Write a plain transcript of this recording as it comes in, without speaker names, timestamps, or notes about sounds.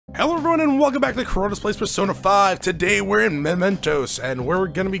Hello everyone and welcome back to Chronos Plays Persona 5. Today we're in Mementos and we're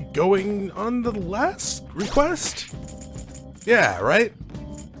gonna be going on the last request? Yeah, right?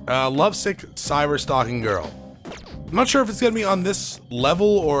 Lovesick cyber stalking girl. I'm not sure if it's gonna be on this level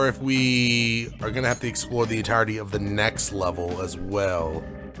or if we are gonna have to explore the entirety of the next level as well.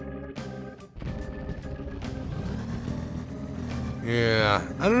 Yeah,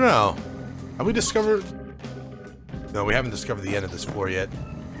 I don't know. Have we discovered... No, we haven't discovered the end of this floor yet.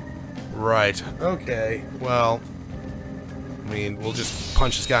 Right, okay, well, I mean, we'll just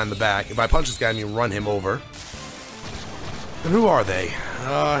punch this guy in the back. If I punch this guy, I mean run him over. And who are they?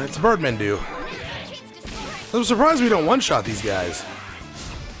 It's Birdmen do. I'm surprised we don't one-shot these guys.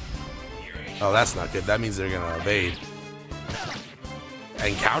 Oh, that's not good. That means they're gonna evade.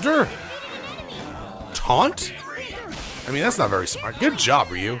 Encounter? Taunt? I mean, that's not very smart. Good job,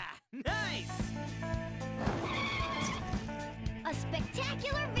 Ryu.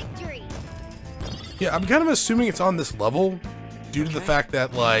 Yeah, I'm kind of assuming it's on this level due to the fact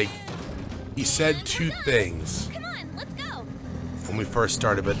that, like, he said two things when we first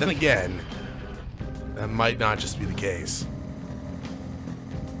started, but then again, that might not just be the case.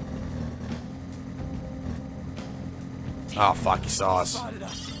 Oh, fuck, he saw us.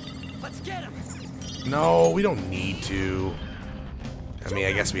 No, we don't need to. I mean,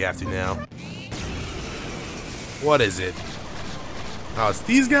 I guess we have to now. What is it? Oh, it's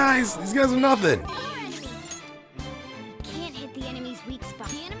these guys? These guys are nothing.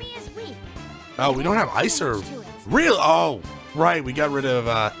 Oh, we don't have ice or... Real? Oh, right, we got rid of,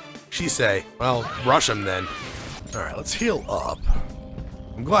 Shisei. Well, rush him then. Alright, let's heal up.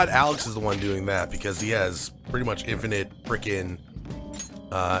 I'm glad Alex is the one doing that, because he has pretty much infinite frickin'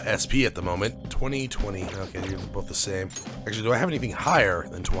 SP at the moment. 20, 20. Okay, you're both the same. Actually, do I have anything higher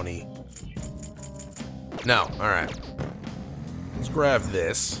than 20? No, alright. Let's grab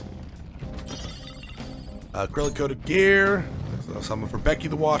this. Acrylic coated gear. Something for Becky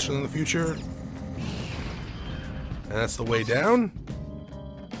to watch in the future. And that's the way down.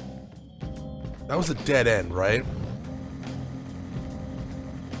 That was a dead end, right?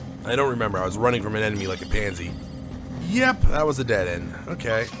 I don't remember. I was running from an enemy like a pansy. Yep, that was a dead end.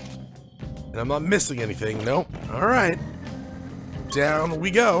 Okay. And I'm not missing anything. Nope. Alright. Down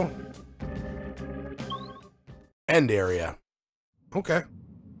we go. End area. Okay.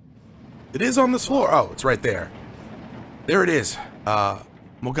 It is on this floor. Oh, it's right there. There it is.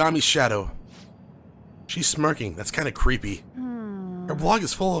 Mogami's shadow. She's smirking. That's kind of creepy. Her blog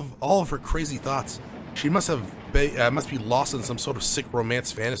is full of all of her crazy thoughts. She must be lost in some sort of sick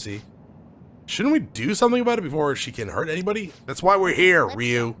romance fantasy. Shouldn't we do something about it before she can hurt anybody? That's why we're here,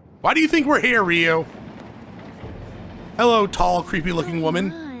 Ryu. Why do you think we're here, Ryu? Hello, tall, creepy-looking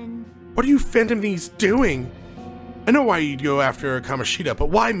woman. What are you phantom things doing? I know why you'd go after Kamoshida, but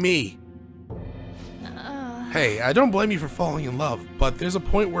why me? Hey, I don't blame you for falling in love, but there's a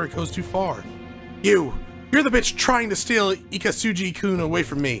point where it goes too far. You're the bitch trying to steal Ikasuji-kun away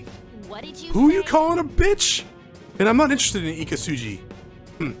from me. What did you Who say? are you calling a bitch? And I'm not interested in Ikasuji.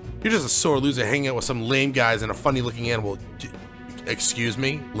 You're just a sore loser hanging out with some lame guys and a funny-looking animal. Excuse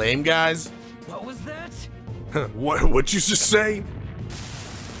me? Lame guys? What was that? What'd you just say?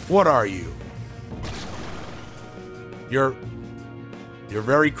 What are you? You're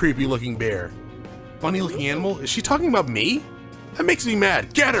very creepy-looking bear. Funny-looking animal? Is she talking about me? That makes me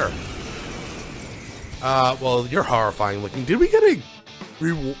mad. Get her! Well, you're horrifying looking. Did we get a...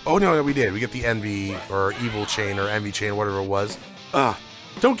 Oh, no, we did. We get the envy, or evil chain, or envy chain, whatever it was.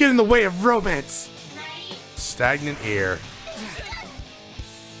 Don't get in the way of romance! Stagnant air.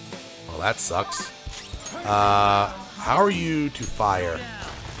 Well, that sucks. How are you to fire?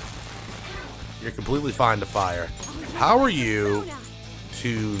 You're completely fine to fire. How are you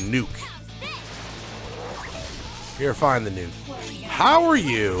to nuke? Here, find the nuke. How are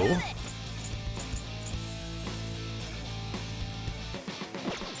you...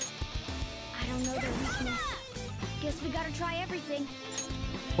 Guess we gotta try everything.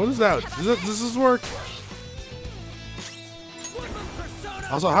 What is that? Does this work?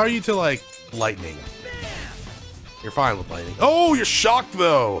 Also, how are you to, like, lightning? You're fine with lightning. Oh, you're shocked,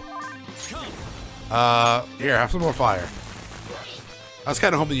 though! Here, have some more fire. I was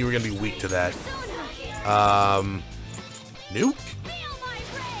kind of hoping you were going to be weak to that. Nuke?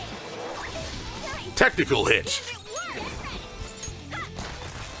 Technical hit!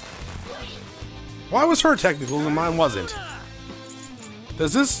 Why was her technical and mine wasn't?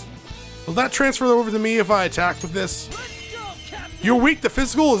 Will that transfer over to me if I attack with this? You're weak to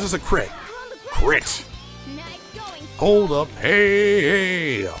physical, or is this a crit? Crit! Hold up,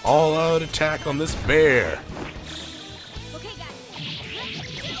 hey, all out attack on this bear.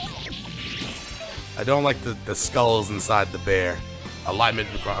 I don't like the skulls inside the bear. Alignment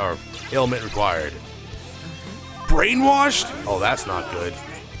or ailment required. Brainwashed? Oh, that's not good.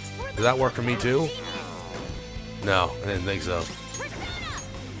 Does that work for me too? No, I didn't think so.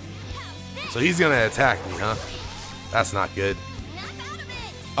 So he's gonna attack me, huh? That's not good.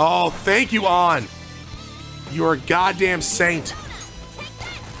 Oh, thank you, On. You're a goddamn saint.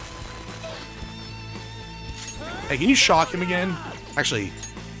 Hey, can you shock him again? Actually,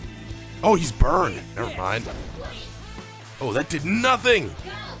 oh, he's burned. Never mind. Oh, that did nothing.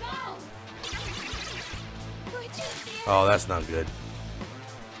 Oh, that's not good.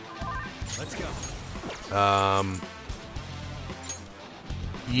 Let's go.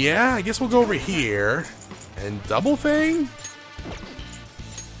 Yeah, I guess we'll go over here and double thing.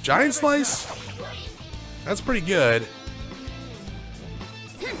 Giant slice. That's pretty good.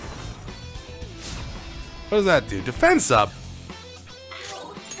 What does that do? Defense up.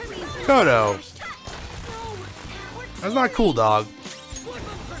 Kodo. That's not cool, dog.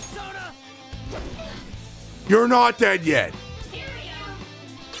 You're not dead yet.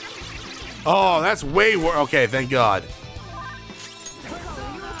 Oh, that's way worse. Okay, thank God.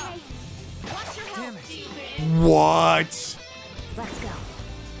 What? Let's go.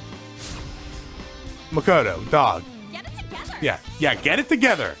 Makoto, dog. Get it together. Yeah, get it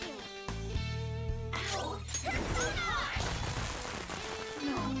together.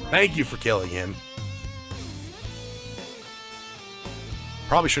 Thank you for killing him.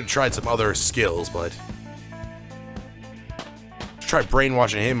 Probably should have tried some other skills, but try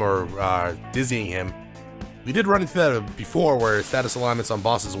brainwashing him or dizzying him. We did run into that before where status alignments on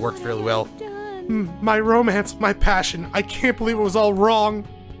bosses worked fairly well. My romance, my passion, I can't believe it was all wrong.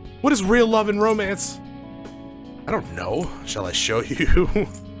 What is real love and romance? I don't know. Shall I show you?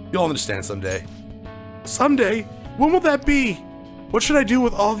 You'll understand someday. Someday? When will that be? What should I do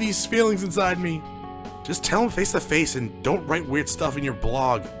with all these feelings inside me? Just tell him face to face and don't write weird stuff in your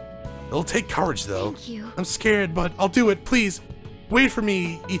blog. It'll take courage though. Thank you. I'm scared, but I'll do it, please. Wait for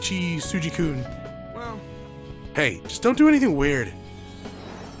me, Ichi Suji-kun. Well, Hey, just don't do anything weird.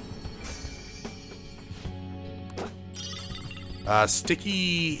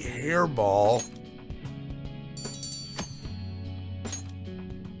 Sticky hairball.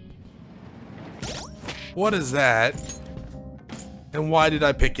 What is that? And why did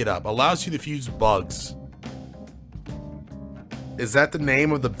I pick it up? Allows you to fuse bugs. Is that the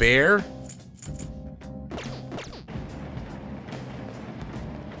name of the bear?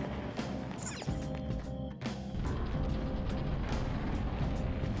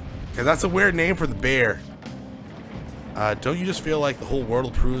 Okay, that's a weird name for the bear. Don't you just feel like the whole world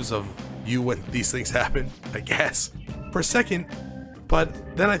approves of you when these things happen? I guess. For a second.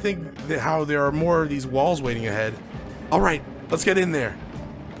 But then I think that how there are more of these walls waiting ahead. Alright, let's get in there.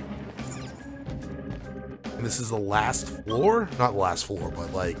 And this is the last floor? Not the last floor,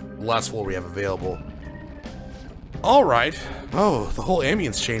 but like the last floor we have available. Alright. Oh, the whole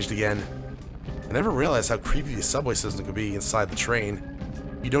ambience changed again. I never realized how creepy the subway system could be inside the train.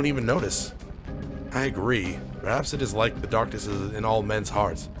 You don't even notice. I agree. Perhaps it is like the darkness is in all men's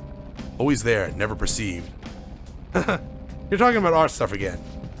hearts. Always there, never perceived. You're talking about art stuff again.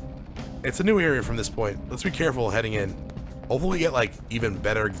 It's a new area from this point. Let's be careful heading in. Hopefully we get like even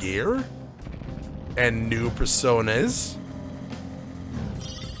better gear and new personas.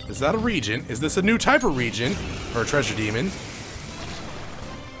 Is that a region? Is this a new type of region or a treasure demon?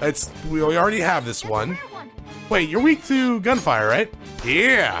 We already have this one. Wait, you're weak to gunfire, right?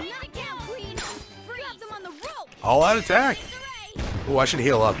 Yeah. All out attack. Oh, I should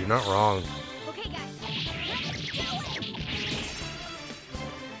heal up. You're not wrong.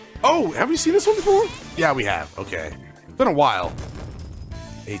 Oh, have we seen this one before? Yeah, we have. Okay. It's been a while.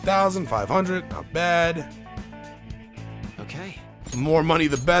 8,500. Not bad. okay. More money,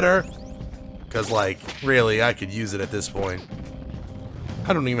 the better. Because, like, really, I could use it at this point.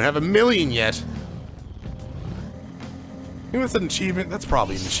 I don't even have 1 million yet. You know what's an achievement? That's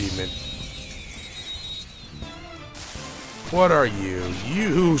probably an achievement. What are you?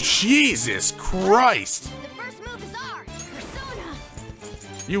 You, Jesus Christ! The first move is ours. Persona.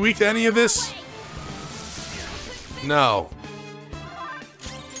 You weak to any of this? No.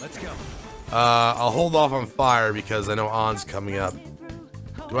 Let's go. I'll hold off on fire because I know On's coming up.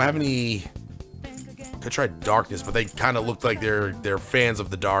 Do I have any? Could try darkness, but they kind of look like they're fans of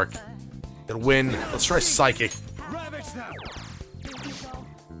the dark. Could win. Let's try psychic.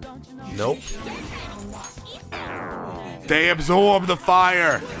 Nope. They absorb the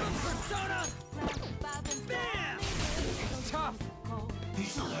fire.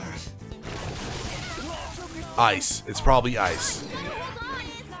 Ice. It's probably ice.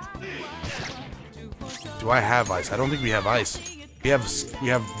 Do I have ice? I don't think we have ice. We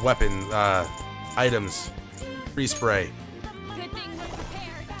have weapon items. Free spray. Good thing we're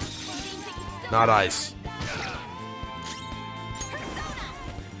prepared. Seems it can still Not ice.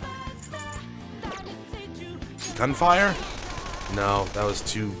 Gunfire? No, that was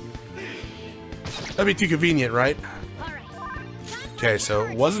too... That'd be too convenient, right? All right. Okay, so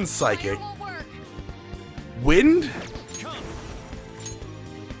it wasn't psychic. Fire won't work. Wind?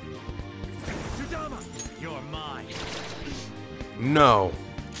 You're mine. No.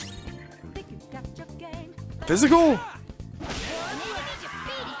 Physical?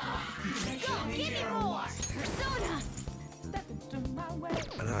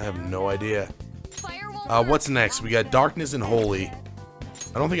 I have no idea. Fire won't What's next? We got darkness and holy.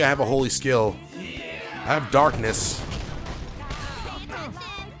 I don't think I have a holy skill. I have darkness.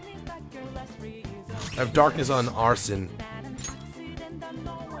 I have darkness on arson.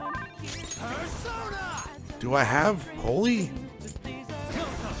 Do I have holy?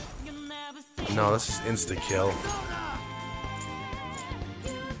 No, this is insta kill.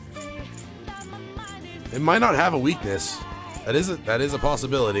 It might not have a weakness. That is a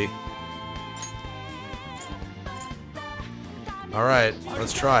possibility. All right,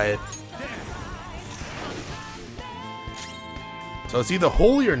 let's try it. So it's either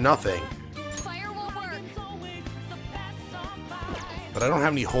holy or nothing. Fire won't work. But I don't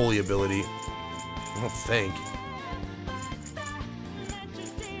have any holy ability. I don't think.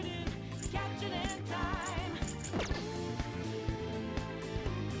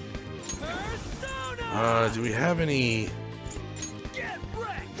 Do we have any...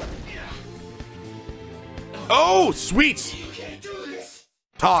 Oh, sweet!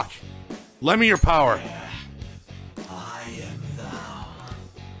 Talk. Lend me your power.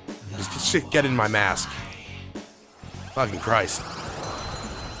 Just get in my mask. Fucking Christ.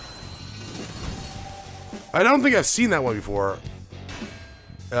 I don't think I've seen that one before.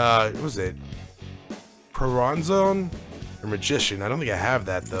 What was it? Piranzone or Magician? I don't think I have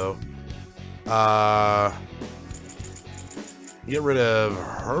that though. Get rid of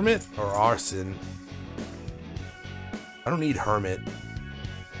Hermit or Arson. I don't need Hermit.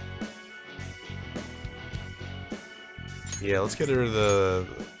 Yeah, let's get rid of the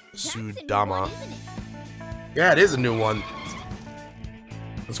Sudama. Yeah, it is a new one.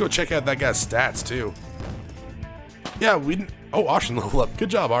 Let's go check out that guy's stats too. Yeah, we didn't. Oh, Arson level up. Good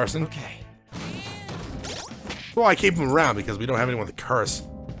job, Arson. Okay. Well, I keep him around because we don't have anyone to curse.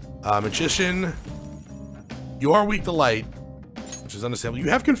 Magician. You are weak to light, which is understandable. You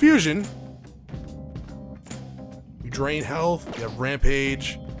have confusion. You drain health. You have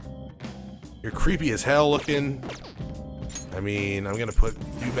rampage. You're creepy as hell looking. I mean, I'm gonna put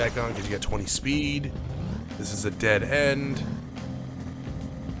you back on because you got 20 speed. This is a dead end.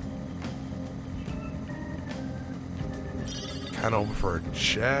 Kind of open for a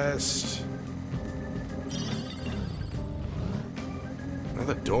chest.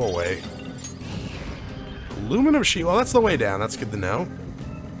 Another doorway. Aluminum sheet. Well, that's the way down. That's good to know.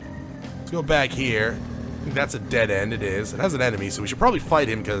 Let's go back here. I think that's a dead end. It is. It has an enemy, so we should probably fight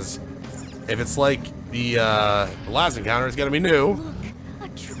him because if it's like the last encounter, it's gonna be new.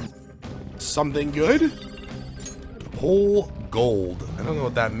 Something good. Whole gold. I don't know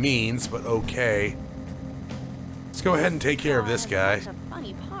what that means, but okay. Let's go ahead and take care of this guy.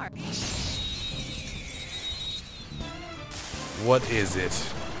 What is it?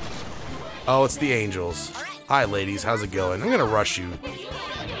 Oh, it's the angels. Hi, ladies. How's it going? I'm gonna rush you.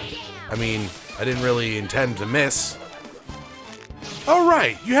 I mean, I didn't really intend to miss. Oh,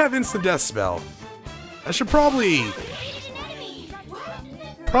 right. You have instant death spell. I should probably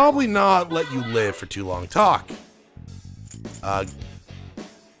not let you live for too long. Talk. I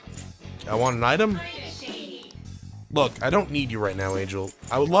want an item. Look, I don't need you right now, Angel.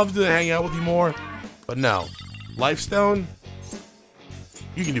 I would love to hang out with you more, but no. Lifestone?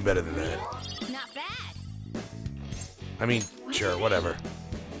 You can do better than that. Not bad. I mean, sure, whatever.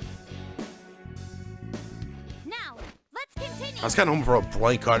 Now, let's continue. I was kind of hoping for a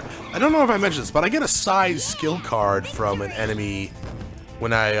blank card. I don't know if I mentioned this, but I get a size skill card from an enemy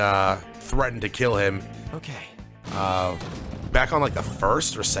when I threaten to kill him. Okay. Back on like the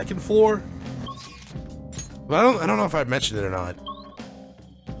first or second floor. But I don't know if I mentioned it or not.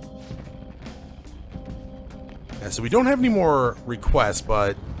 Yeah, so we don't have any more requests,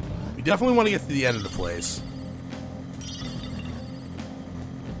 but we definitely want to get to the end of the place.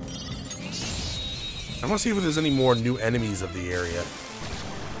 I want to see if there's any more new enemies of the area.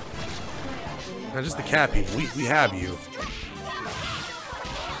 Not just the cat people. We have you.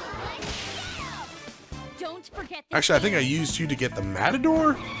 Don't forget the Actually, I think I used you to get the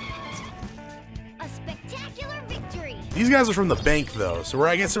Matador. a spectacular These guys are from the bank, though, so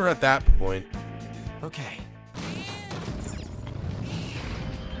I guess we're at that point. Okay.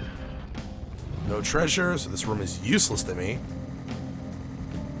 No treasure, so this room is useless to me.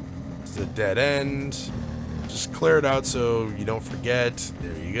 It's a dead end. Just clear it out so you don't forget.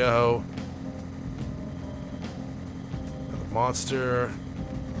 There you go. Another monster.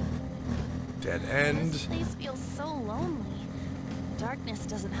 Dead end. This place feels so lonely. Darkness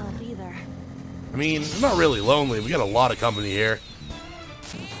doesn't help either. I mean, I'm not really lonely. We got a lot of company here.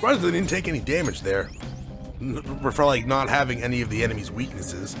 Surprised they didn't take any damage there. For like not having any of the enemy's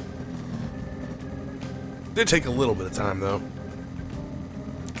weaknesses. Did take a little bit of time though.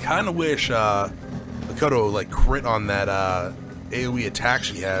 Kind of wish Makoto like crit on that AoE attack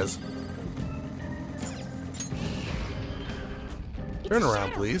she has. Turn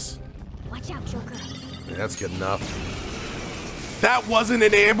around, please. Watch out, Joker. Yeah, that's good enough. That wasn't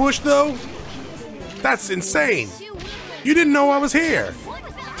an ambush though? That's insane. You didn't know I was here.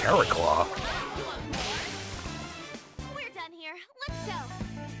 Terraclaw. We're done here. Let's go.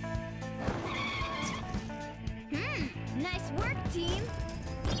 Nice work, team.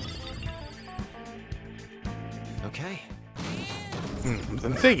 Okay.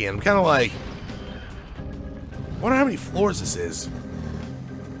 I'm thinking, I'm kind of like, wonder how many floors this is.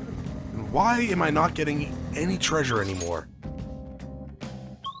 And why am I not getting any treasure anymore?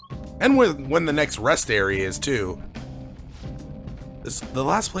 And when the next rest area is too. The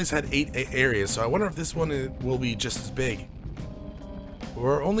last place had 8 areas, so I wonder if this one will be just as big.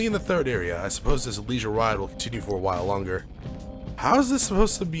 We're only in the 3rd area. I suppose this leisure ride will continue for a while longer. How is this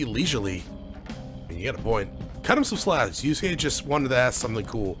supposed to be leisurely? I mean, you got a point. Cut him some slack. Yusuke just wanted to ask something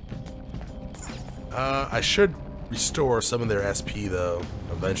cool. I should restore some of their SP though,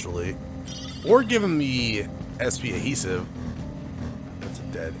 eventually. Or give him the SP adhesive. That's a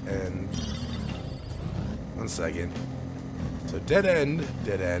dead end. 1 second. So dead end,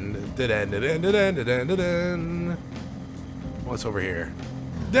 dead end, dead end, dead end, dead end, dead end, dead end. What's over here?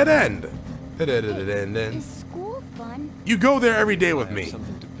 Dead end. Dead end, dead end, dead end. Is school fun? You go there every day with I have me.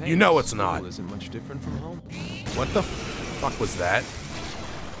 something to paint. You know it's not. School isn't much different from home. What the fuck was that?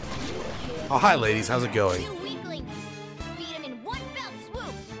 Oh, hi ladies, how's it going? 2 weaklings. Beat him in one fell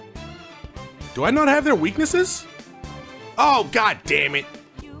swoop. Do I not have their weaknesses? Oh, god damn it.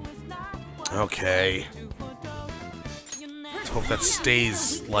 Okay. Let's hope that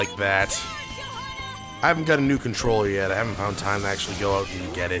stays like that. I haven't got a new controller yet. I haven't found time to actually go out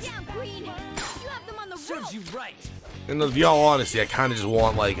and get it. Down, Green. You have them on the Serves rope. you right. And to be all honesty, I kind of just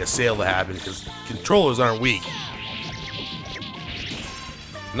want like a sale to happen because controllers aren't weak.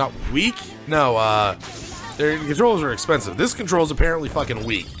 Not weak? No, their controllers are expensive. This controller's apparently fucking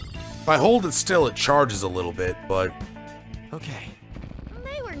weak. If I hold it still, it charges a little bit, but... Okay.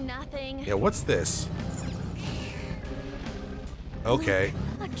 They were nothing. Yeah, what's this? Okay.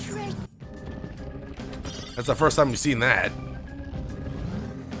 A trick. That's the first time we've seen that.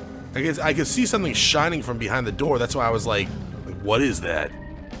 I guess I could see something shining from behind the door. That's why I was like, what is that?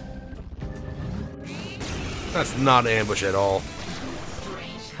 That's not an ambush at all.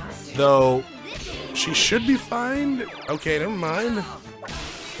 Though, she should be fine. Okay, never mind.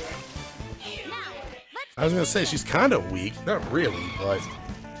 I was gonna say, she's kind of weak. Not really, but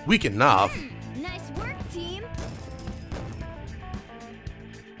weak enough. Nice work, team.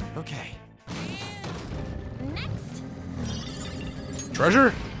 Okay. Next.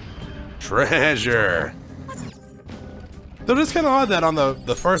 Treasure? Treasure. Though it's kind of odd that on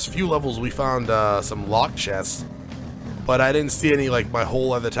the first few levels we found some lock chests, but I didn't see any like my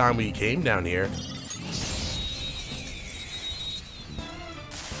whole other time we came down here.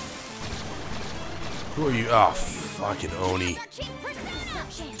 Who are you? Oh, fucking Oni.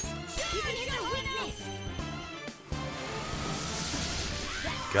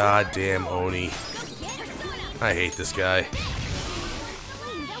 Goddamn Oni. I hate this guy.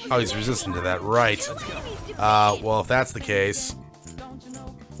 Oh, he's resistant to that. Right. Well, if that's the case,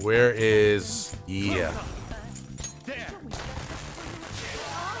 where is... Yeah.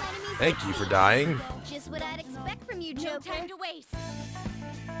 Thank you for dying. Just what I'd expect from you, Joker. No time to waste.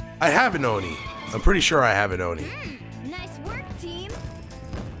 I have an Oni. I'm pretty sure I have an Oni. Nice work, team.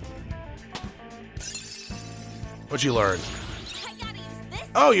 What'd you learn? I gotta use this.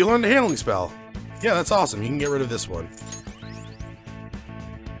 Oh, you learned a handling spell. Yeah, that's awesome. You can get rid of this one.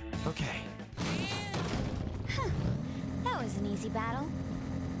 Okay. That was an easy battle.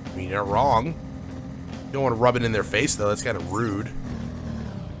 I mean, you're not wrong. You don't want to rub it in their face, though. That's kind of rude.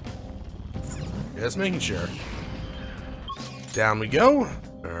 Just making sure. Down we go.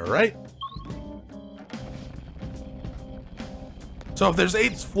 Alright. So if there's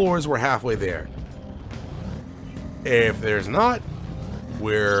 8 floors, we're halfway there. If there's not,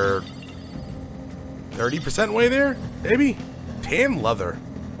 we're 30% way there, maybe? Tan leather.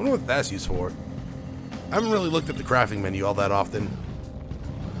 I wonder what that's used for. I haven't really looked at the crafting menu all that often.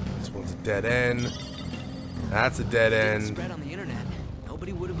 This one's a dead end. That's a dead end. Spread on the internet.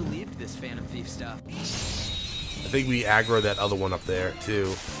 Nobody would have believed this Phantom Thief stuff. I think we aggro that other one up there,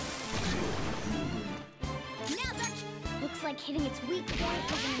 too. Looks like hitting its weak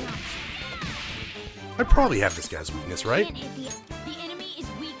point isn't an option. I probably have this guy's weakness, right? Can't hit the enemy is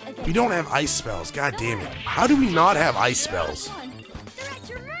weak against We don't have ice spells. God damn it. How do we not have ice spells? They're at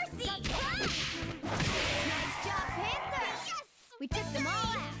your mercy. Nice job, Panther. Yes, we took them all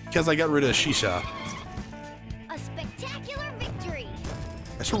out. Because I got rid of Shisha. A spectacular victory.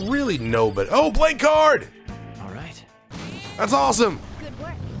 I should really know, but... Oh, blank card! All right. That's awesome! Good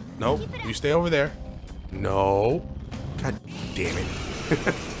work. Nope, Keep it up. you stay over there. No. God damn it.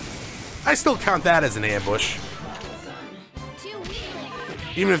 I still count that as an ambush. Two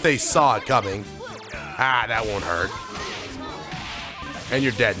weaklings. Even if they saw it coming. Ah, that won't hurt. And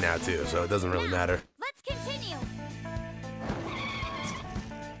you're dead now, too, so it doesn't really matter. Let's continue.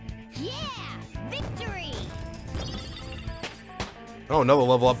 Yeah, victory. Oh, another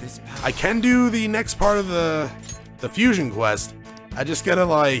level up. I can do the next part of the fusion quest. I just gotta,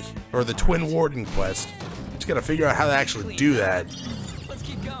 like... Or the Twin Warden quest. Just gotta figure out how to actually do that. Let's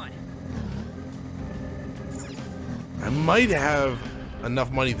keep going. I might have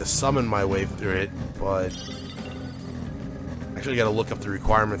enough money to summon my way through it, but actually gotta look up the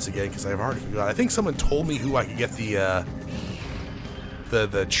requirements again because I've already forgot. I think someone told me who I could get the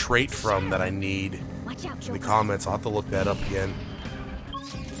trait from that I need Watch out, in the Joker. comments. I'll have to look that up again.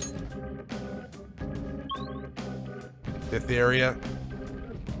 Fifth area.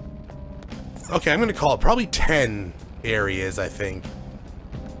 Okay, I'm gonna call it probably 10 areas, I think.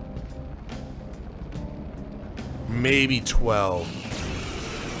 Maybe 12.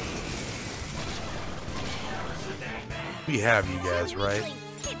 We have you guys, right?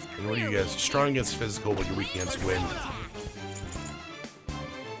 And what are you guys? Strong against physical, but you're weak against wind.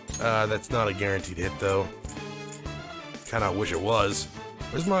 That's not a guaranteed hit, though. Kinda wish it was.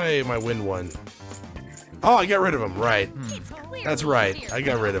 Where's my wind one? Oh, I got rid of him, right. That's right, I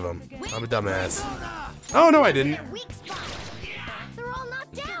got rid of him. I'm a dumbass. Oh, no, I didn't. Weak spot. They're all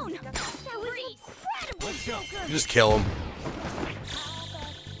knocked down. That was incredible, Joker. Just kill him.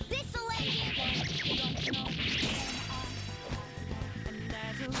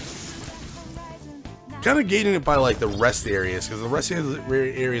 Kind of gating it by like the rest areas, because the rest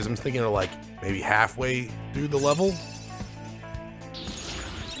areas I'm thinking are like maybe halfway through the level.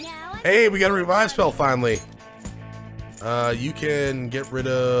 Hey, we got a revive spell finally. You can get rid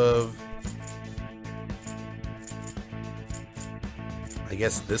of, I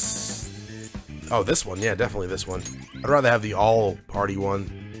guess this. Oh, this one, yeah, definitely this one. I'd rather have the all party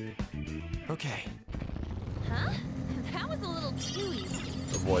one. Okay. Huh? That was a little too easy.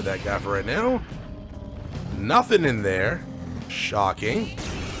 Avoid that guy for right now. Nothing in there. Shocking.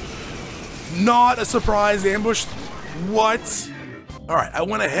 Not a surprise ambush. What? Alright, I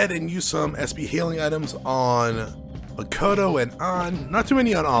went ahead and used some SP healing items on Makoto and An. Not too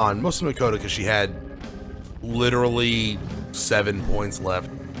many on An. Most of Makoto because she had literally 7 points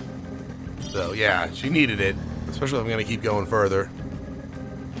left. So yeah, she needed it. Especially if I'm going to keep going further.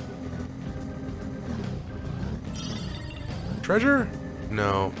 Treasure?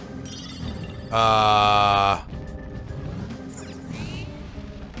 No. I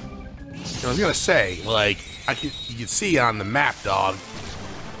was gonna say, like, you can see on the map, dog.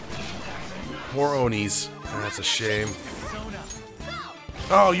 More Onis. That's a shame.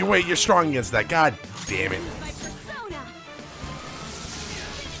 Oh, you're strong against that. God damn it.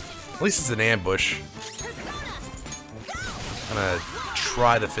 At least it's an ambush. I'm gonna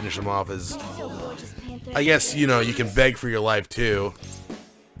try to finish him off as... I guess, you know, you can beg for your life, too.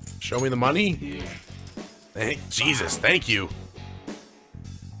 Show me the money? Jesus, thank you.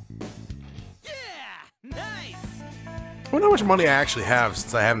 Nice. I wonder how much money I actually have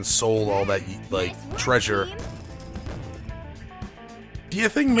since I haven't sold all that, like, treasure. Do you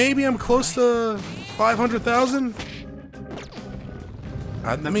think maybe I'm close to 500,000?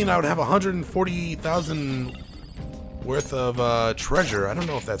 I mean, I would have 140,000 worth of treasure. I don't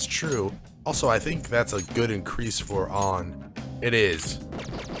know if that's true. Also, I think that's a good increase for On. It is.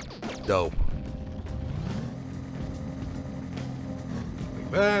 Dope.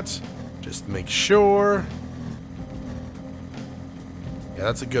 Like that. Just to make sure. Yeah,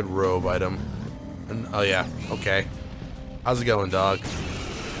 that's a good robe item. And, oh yeah, okay. How's it going, dog?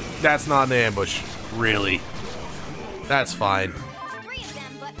 That's not an ambush. Really. That's fine. Three of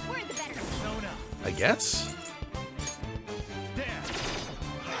them, but we're the better team. I guess?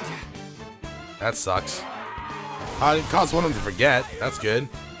 That sucks. It caused one of them to forget. That's good.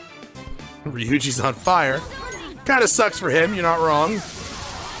 Ryuji's on fire. Kinda sucks for him, you're not wrong.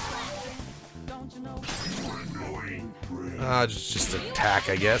 Just attack,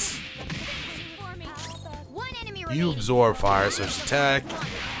 I guess. You absorb fire, so just attack.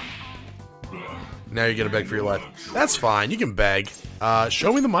 Now you're gonna beg for your life. That's fine, you can beg.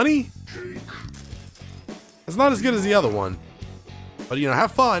 Show me the money? It's not as good as the other one. But, you know,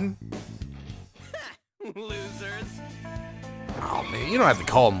 have fun. Losers. Oh, man, you don't have to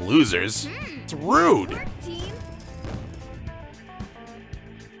call them losers. It's rude.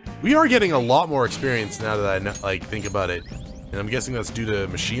 We are getting a lot more experience now that I know, like, think about it. And I'm guessing that's due to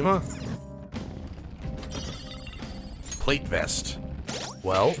Mishima. Plate vest.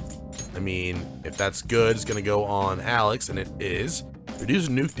 Well, I mean, if that's good, it's gonna go on Alex, and it is. Reduce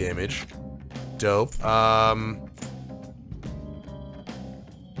nuke damage. Dope.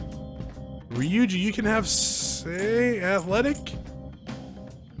 Ryuji, you can have, say, athletic?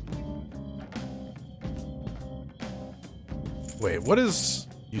 Wait, what does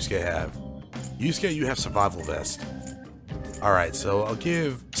Yusuke have? Yusuke, you have survival vest. Alright, so I'll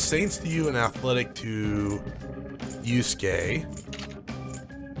give Saints to you and athletic to Yusuke.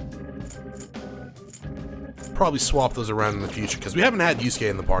 Probably swap those around in the future, because we haven't had Yusuke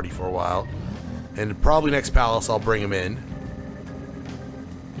in the party for a while. And probably next palace I'll bring him in.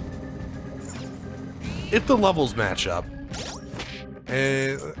 If the levels match up.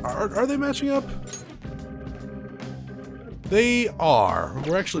 And are they matching up? They are.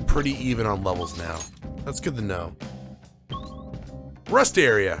 We're actually pretty even on levels now. That's good to know. Rest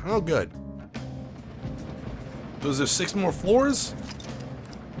area. Oh, good. Was there 6 more floors?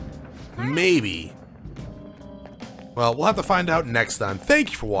 Maybe. Well, we'll have to find out next time.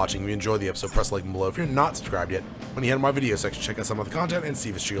 Thank you for watching. If you enjoyed the episode, press like below. If you're not subscribed yet, when you head to my video section, check out some of the content and see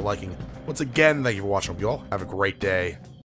if it's to your liking. Once again, thank you for watching. Hope you all have a great day.